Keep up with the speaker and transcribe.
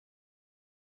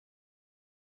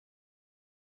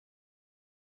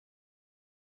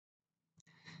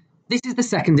This is the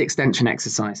second extension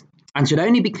exercise and should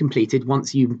only be completed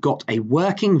once you've got a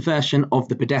working version of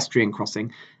the pedestrian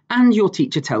crossing and your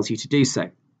teacher tells you to do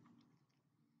so.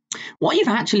 What you've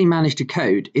actually managed to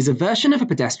code is a version of a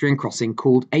pedestrian crossing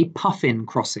called a puffin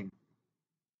crossing.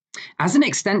 As an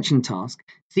extension task,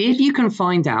 see if you can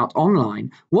find out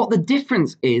online what the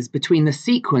difference is between the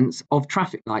sequence of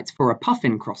traffic lights for a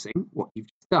puffin crossing, what you've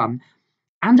just done,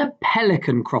 and a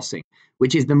pelican crossing,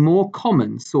 which is the more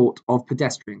common sort of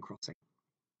pedestrian crossing.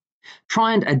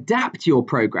 Try and adapt your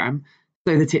program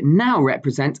so that it now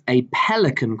represents a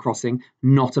pelican crossing,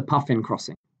 not a puffin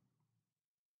crossing.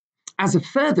 As a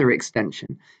further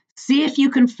extension, see if you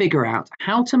can figure out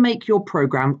how to make your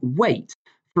program wait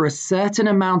for a certain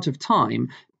amount of time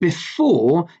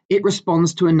before it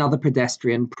responds to another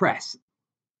pedestrian press.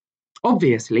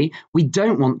 Obviously, we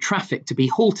don't want traffic to be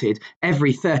halted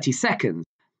every 30 seconds,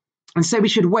 and so we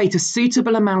should wait a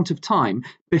suitable amount of time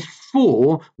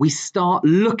before we start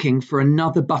looking for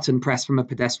another button press from a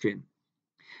pedestrian.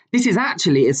 This is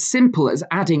actually as simple as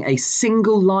adding a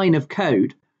single line of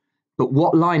code, but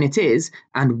what line it is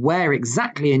and where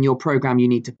exactly in your program you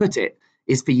need to put it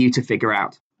is for you to figure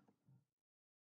out.